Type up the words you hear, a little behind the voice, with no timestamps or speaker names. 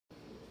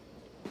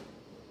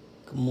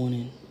Good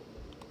morning,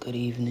 good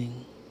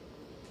evening,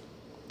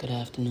 good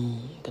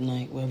afternoon, good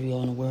night, wherever you are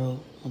in the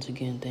world. Once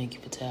again, thank you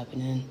for tapping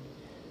in.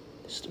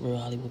 This is the Real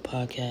Hollywood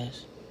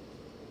Podcast.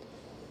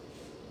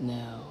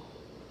 Now,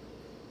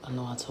 I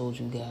know I told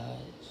you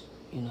guys,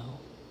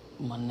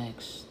 my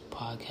next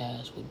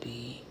podcast would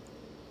be,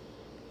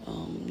 a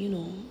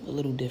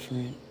little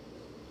different.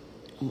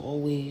 I'm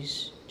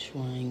always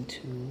trying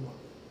to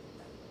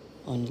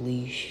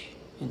unleash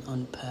and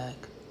unpack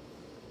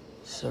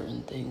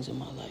certain things in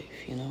my life,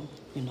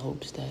 in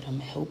hopes that I'm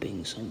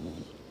helping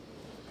someone.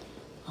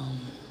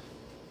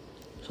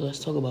 So let's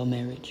talk about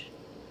marriage,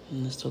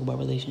 and let's talk about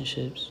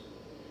relationships.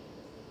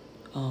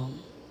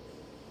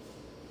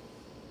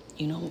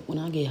 When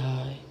I get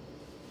high,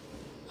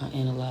 I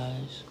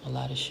analyze a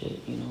lot of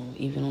shit,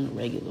 even on the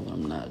regular when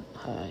I'm not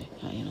high,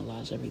 I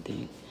analyze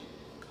everything.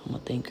 I'm a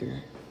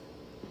thinker.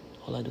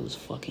 All I do is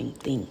fucking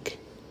think.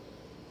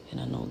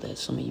 And I know that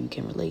some of you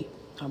can relate.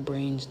 Our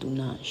brains do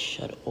not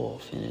shut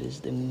off, and it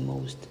is the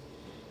most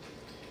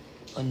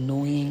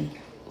annoying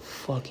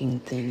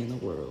fucking thing in the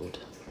world.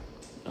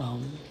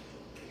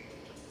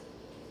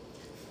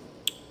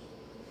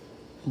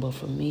 But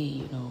for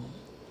me,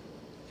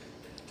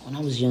 when I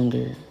was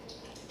younger,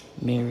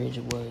 marriage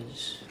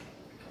was,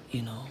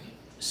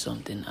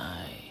 something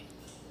I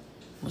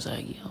was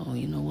like,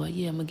 you know what?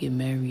 Yeah, I'm gonna get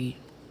married,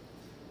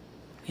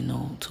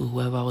 to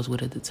whoever I was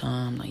with at the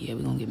time. Like, yeah,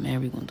 we're gonna get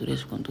married, we're gonna do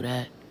this, we're gonna do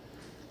that.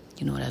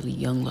 That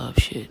young love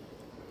shit.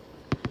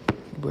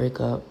 You break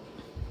up,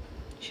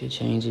 shit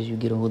changes, you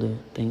get older,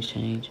 things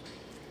change.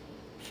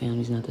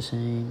 Family's not the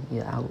same,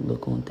 your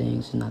outlook on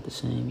things is not the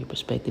same, your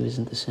perspective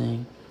isn't the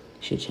same,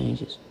 shit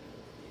changes.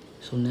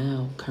 So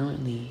now,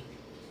 currently,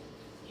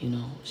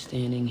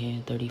 standing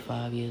here,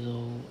 35 years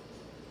old,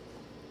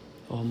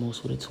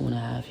 almost with a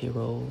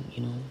 2.5-year-old,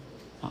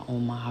 I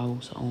own my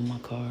house, I own my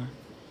car,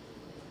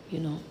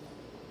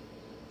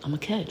 I'm a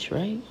catch,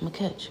 right?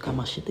 Got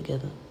my shit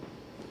together.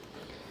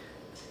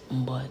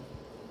 But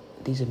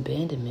these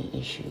abandonment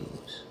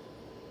issues,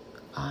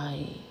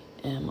 I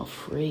am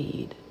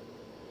afraid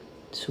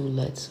to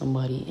let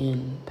somebody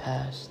in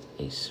past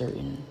a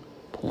certain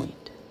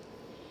point.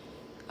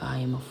 I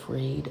am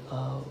afraid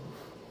of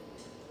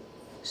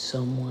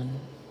someone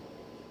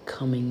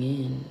coming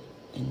in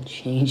and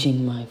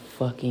changing my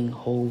fucking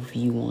whole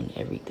view on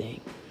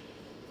everything.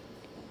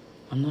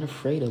 I'm not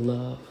afraid of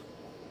love,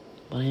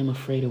 but I am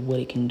afraid of what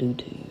it can do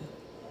to you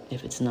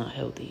if it's not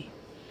healthy.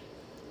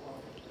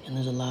 And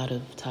there's a lot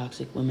of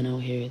toxic women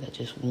out here that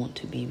just want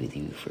to be with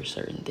you for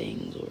certain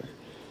things,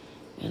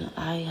 and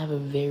I have a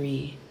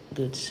very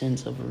good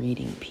sense of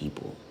reading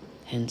people,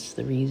 hence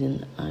the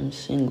reason I'm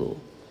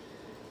single.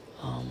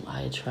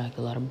 I attract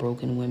a lot of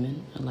broken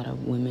women, a lot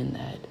of women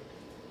that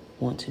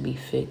want to be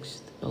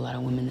fixed, a lot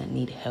of women that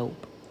need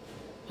help,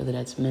 whether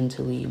that's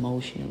mentally,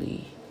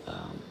 emotionally,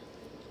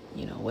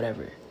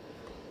 whatever.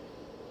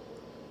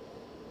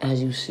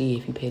 As you see,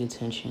 if you paid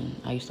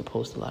attention, I used to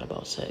post a lot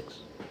about sex.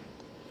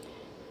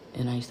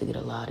 And I used to get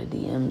a lot of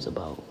DMs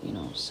about,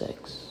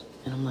 sex.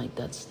 And I'm like,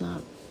 that's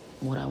not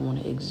what I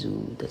want to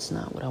exude. That's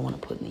not what I want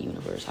to put in the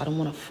universe. I don't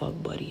want a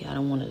fuck buddy. I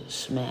don't want to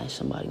smash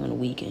somebody on the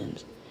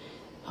weekends.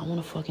 I want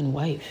a fucking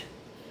wife.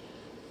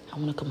 I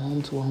want to come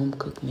home to a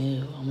home-cooked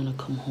meal. I want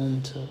to come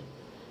home to,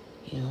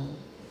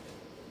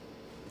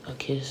 a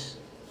kiss,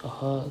 a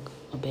hug,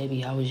 a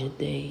baby, how was your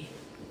day?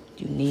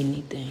 Do you need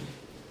anything?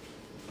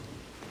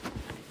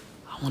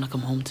 I want to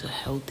come home to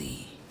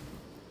healthy,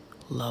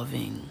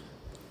 loving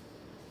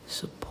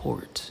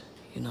support,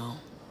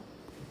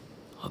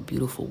 a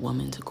beautiful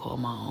woman to call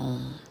my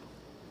own,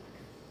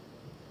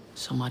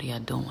 somebody I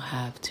don't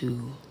have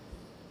to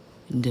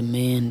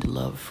demand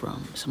love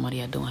from,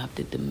 somebody I don't have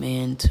to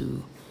demand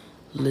to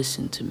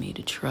listen to me,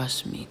 to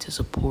trust me, to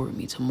support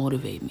me, to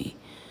motivate me,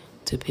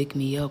 to pick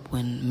me up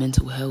when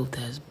mental health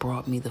has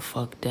brought me the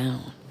fuck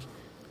down.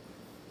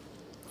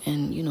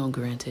 And,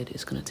 granted,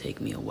 it's gonna take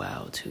me a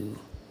while to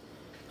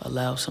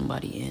allow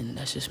somebody in.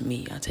 That's just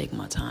me. I take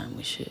my time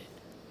with shit.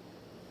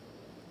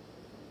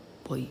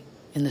 But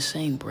in the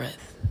same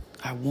breath,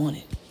 I want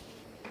it.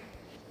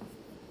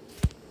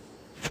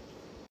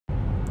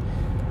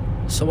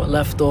 So I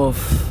left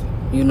off,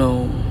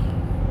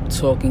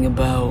 talking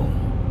about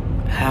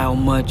how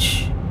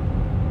much,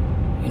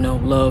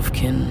 love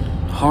can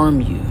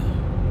harm you,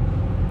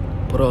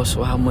 but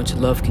also how much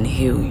love can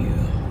heal you.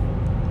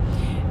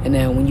 And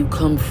now when you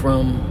come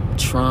from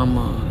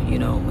trauma,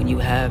 when you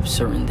have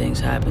certain things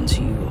happen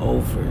to you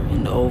over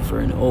and over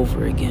and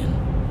over again,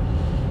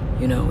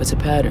 it's a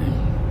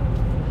pattern.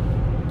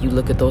 You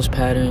look at those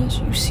patterns,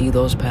 you see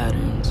those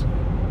patterns,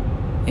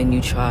 and you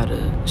try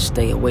to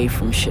stay away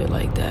from shit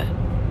like that.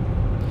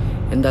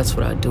 And that's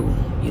what I do.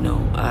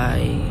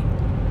 I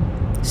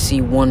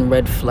see one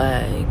red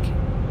flag,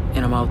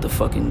 and I'm out the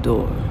fucking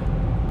door.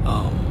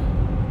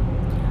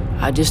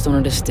 I just don't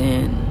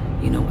understand,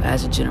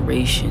 as a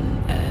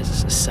generation, as a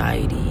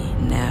society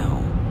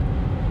now,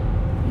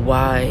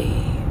 why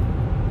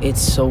it's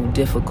so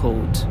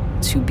difficult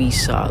to be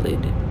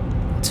solid,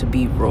 to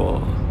be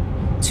raw,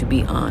 to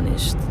be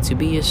honest, to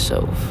be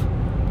yourself.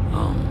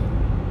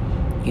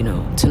 You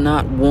know, to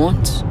not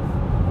want,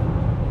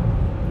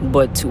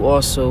 but to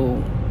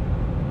also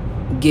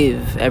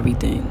give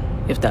everything,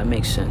 if that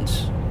makes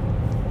sense.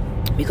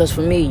 Because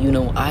for me, you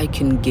know, I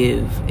can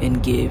give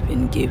and give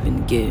and give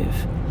and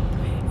give.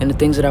 And the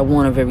things that I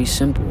want are very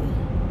simple.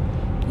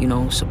 You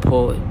know,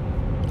 support.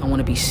 I want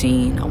to be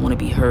seen. I want to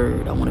be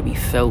heard. I want to be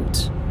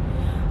felt.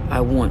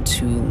 I want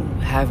to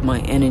have my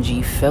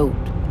energy felt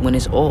when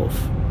it's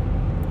off.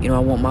 You know, I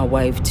want my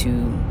wife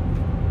to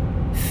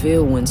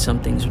feel when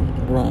something's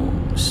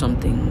wrong,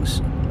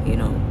 something's, you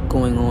know,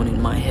 going on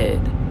in my head.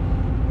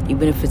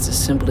 Even if it's the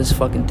simplest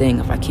fucking thing.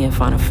 If I can't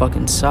find a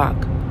fucking sock,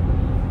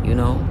 you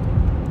know.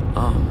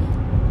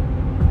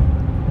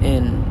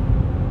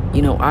 And,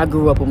 you know, I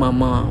grew up with my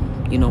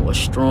mom, you know, a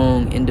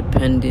strong,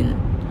 independent,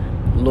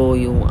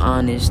 loyal,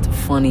 honest,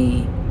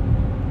 funny,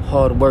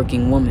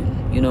 hardworking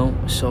woman, you know.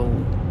 So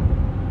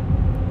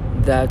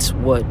that's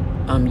what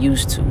I'm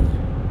used to. You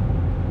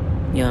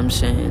know what I'm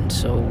saying?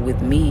 So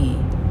with me,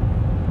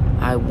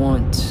 I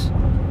want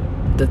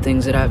the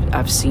things that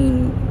I've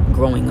seen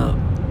growing up.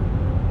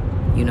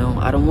 You know,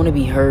 I don't want to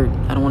be hurt.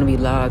 I don't want to be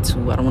lied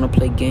to. I don't want to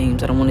play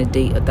games. I don't want to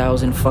date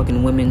 1,000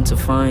 fucking women to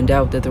find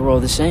out that they're all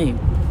the same.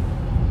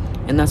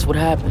 And that's what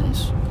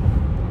happens.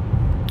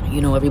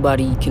 You know,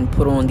 everybody can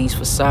put on these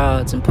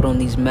facades and put on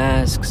these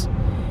masks,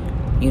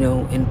 you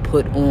know, and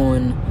put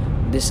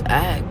on this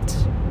act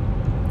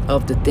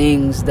of the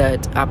things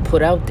that I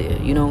put out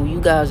there. You know, you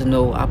guys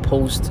know I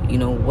post, you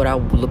know, what I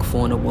look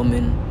for in a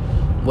woman,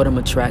 what I'm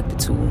attracted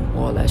to,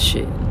 all that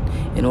shit.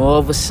 And all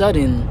of a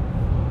sudden,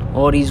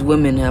 all these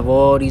women have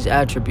all these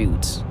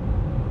attributes.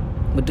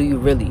 But do you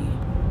really?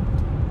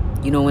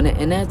 You know,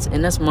 and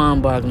that's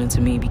mind-boggling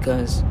to me,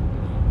 because,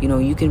 you know,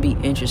 you can be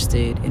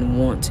interested and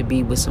want to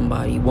be with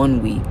somebody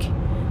one week,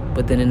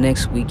 but then the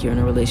next week you're in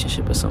a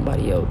relationship with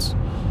somebody else.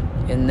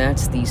 And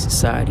that's the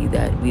society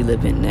that we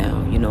live in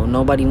now. You know,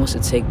 nobody wants to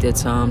take their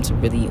time to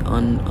really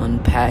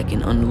unpack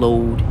and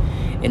unload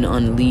and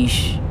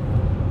unleash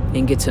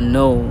and get to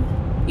know,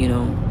 you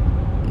know,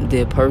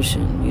 their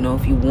person. You know,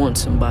 if you want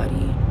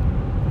somebody,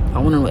 I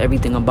want to know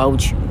everything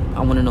about you. I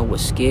want to know what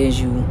scares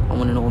you. I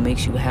want to know what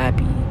makes you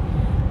happy.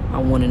 I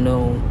want to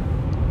know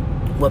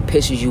what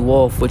pisses you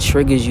off, what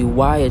triggers you,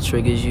 why it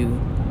triggers you. You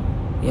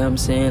know what I'm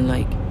saying?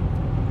 Like,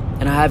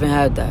 and I haven't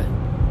had that.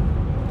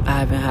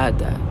 I've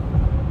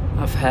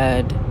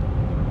had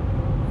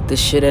the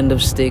shit end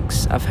of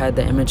sticks. I've had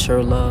the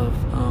immature love.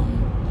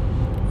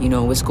 You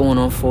know, it's going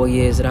on 4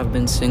 years that I've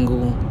been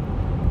single.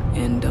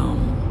 And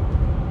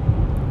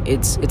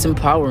it's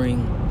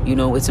empowering. You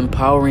know, it's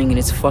empowering, and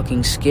it's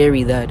fucking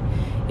scary that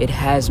it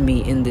has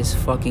me in this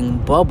fucking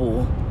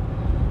bubble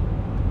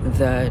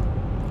that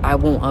I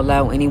won't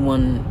allow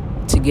anyone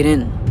to get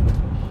in.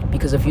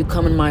 Because if you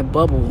come in my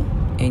bubble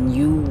and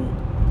you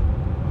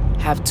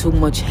have too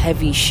much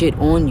heavy shit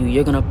on you,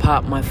 you're gonna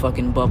pop my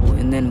fucking bubble.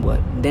 And then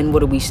what? Then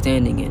what are we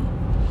standing in?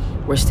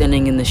 We're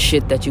standing in the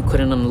shit that you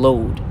couldn't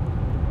unload. You know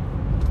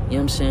what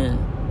I'm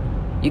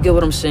saying? You get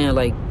what I'm saying?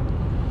 Like,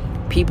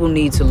 people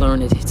need to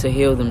learn to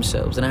heal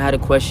themselves. And I had a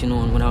question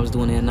on when I was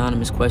doing the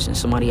anonymous question.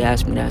 Somebody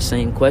asked me that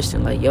same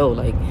question. Like, yo,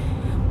 like,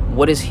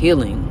 what is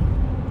healing?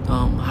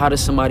 How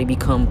does somebody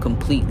become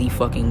completely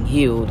fucking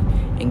healed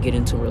and get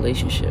into a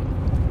relationship?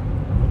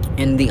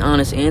 And the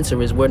honest answer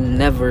is we're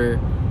never,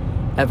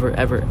 ever,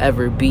 ever,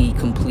 ever be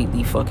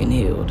completely fucking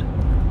healed.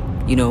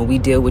 You know, we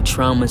deal with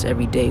traumas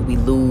every day. We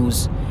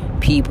lose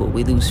people.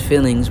 We lose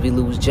feelings. We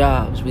lose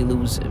jobs. We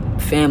lose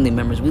family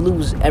members. We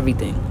lose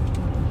everything.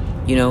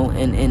 You know,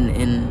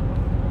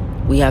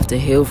 and we have to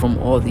heal from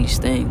all these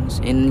things.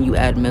 And you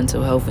add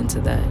mental health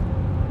into that,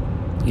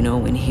 you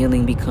know, and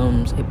healing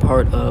becomes a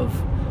part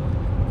of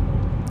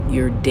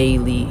your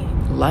daily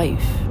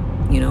life.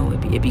 You know,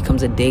 it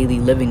becomes a daily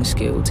living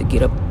skill to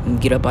get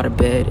up out of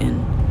bed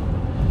and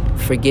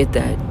forget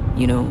that,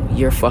 you know,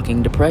 you're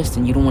fucking depressed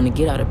and you don't want to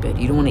get out of bed.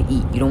 You don't want to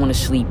eat. You don't want to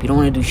sleep. You don't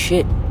want to do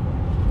shit.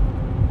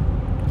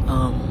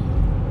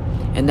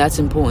 And that's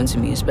important to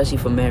me, especially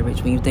for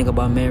marriage. When you think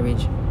about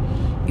marriage,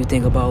 you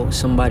think about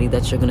somebody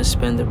that you're going to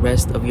spend the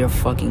rest of your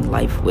fucking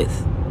life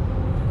with.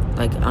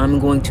 Like, I'm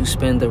going to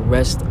spend the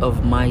rest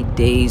of my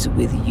days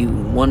with you,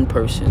 one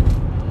person.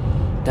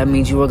 That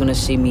means you are going to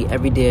see me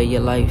every day of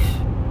your life.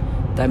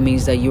 That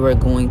means that you are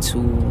going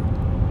to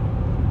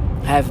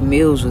have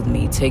meals with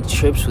me, take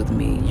trips with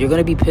me. You're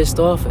going to be pissed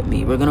off at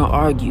me. We're going to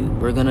argue.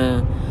 We're going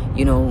to,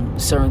 you know,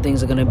 certain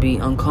things are going to be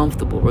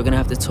uncomfortable. We're going to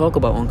have to talk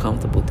about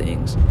uncomfortable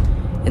things.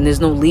 And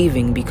there's no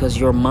leaving, because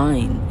you're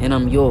mine and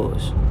I'm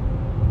yours.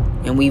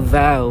 And we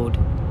vowed,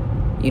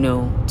 you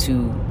know,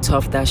 to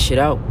tough that shit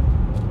out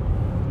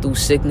through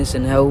sickness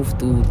and health,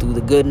 through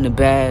the good and the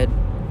bad.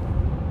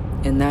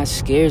 And that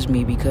scares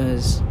me,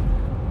 because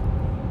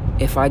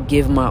if I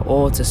give my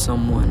all to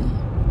someone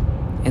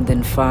and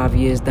then 5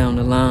 years down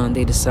the line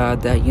they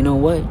decide that, you know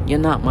what, you're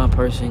not my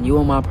person, you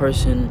are my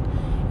person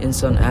in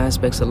some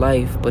aspects of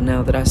life, but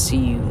now that I see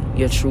you,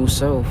 your true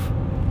self,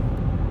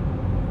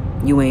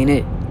 you ain't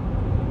it.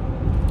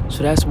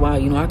 So that's why,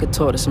 you know, I could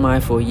talk to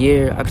somebody for a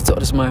year, I could talk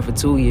to somebody for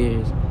 2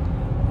 years,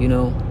 you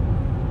know,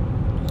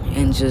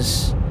 and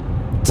just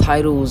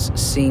Titles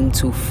seem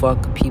to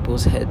fuck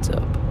people's heads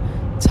up.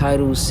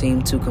 Titles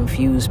seem to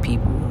confuse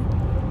people,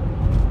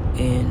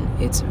 and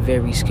it's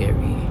very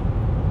scary.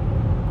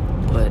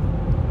 But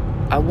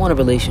I want a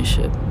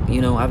relationship.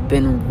 You know, I've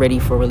been ready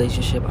for a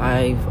relationship.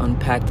 I've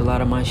unpacked a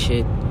lot of my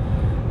shit.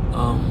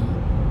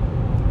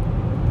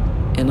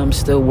 And I'm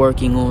still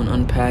working on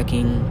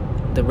unpacking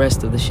the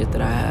rest of the shit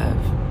that I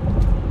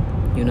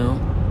have. You know?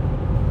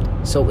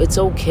 So it's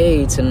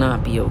okay to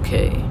not be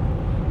okay.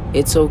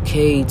 It's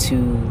okay to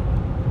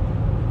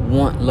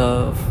want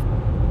love,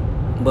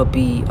 but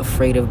be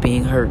afraid of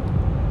being hurt.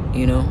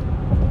 You know?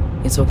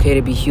 It's okay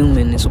to be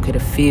human. It's okay to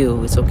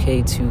feel. It's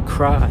okay to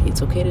cry.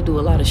 It's okay to do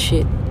a lot of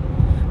shit.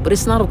 But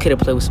it's not okay to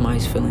play with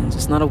somebody's feelings.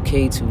 It's not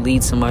okay to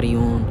lead somebody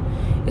on.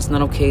 It's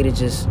not okay to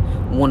just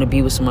want to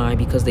be with somebody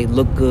because they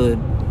look good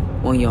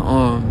on your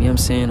arm. You know what I'm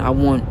saying? I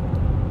want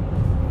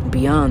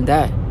beyond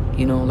that.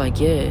 You know, like,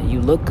 yeah,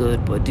 you look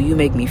good, but do you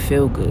make me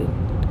feel good?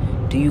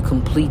 Do you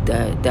complete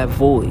that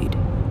void?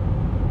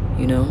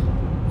 You know?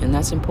 And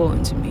that's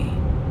important to me.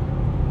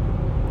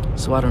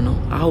 So I don't know.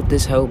 I hope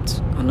this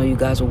helped. I know you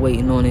guys are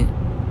waiting on it.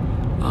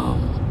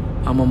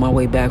 I'm on my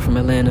way back from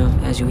Atlanta,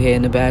 as you hear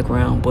in the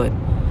background, but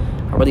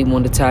I really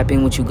wanted to tap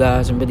in with you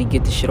guys and really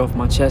get this shit off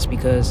my chest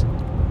because,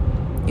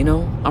 you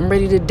know, I'm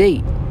ready to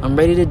date. I'm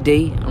ready to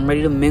date. I'm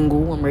ready to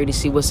mingle. I'm ready to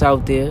see what's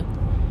out there.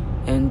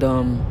 And,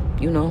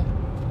 you know,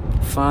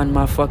 find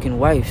my fucking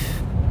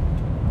wife.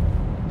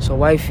 So,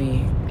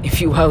 wifey, if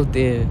you out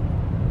there,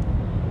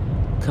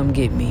 come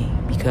get me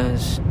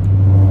because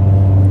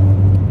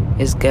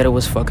it's ghetto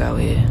as fuck out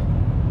here.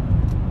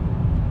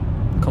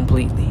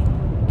 Completely.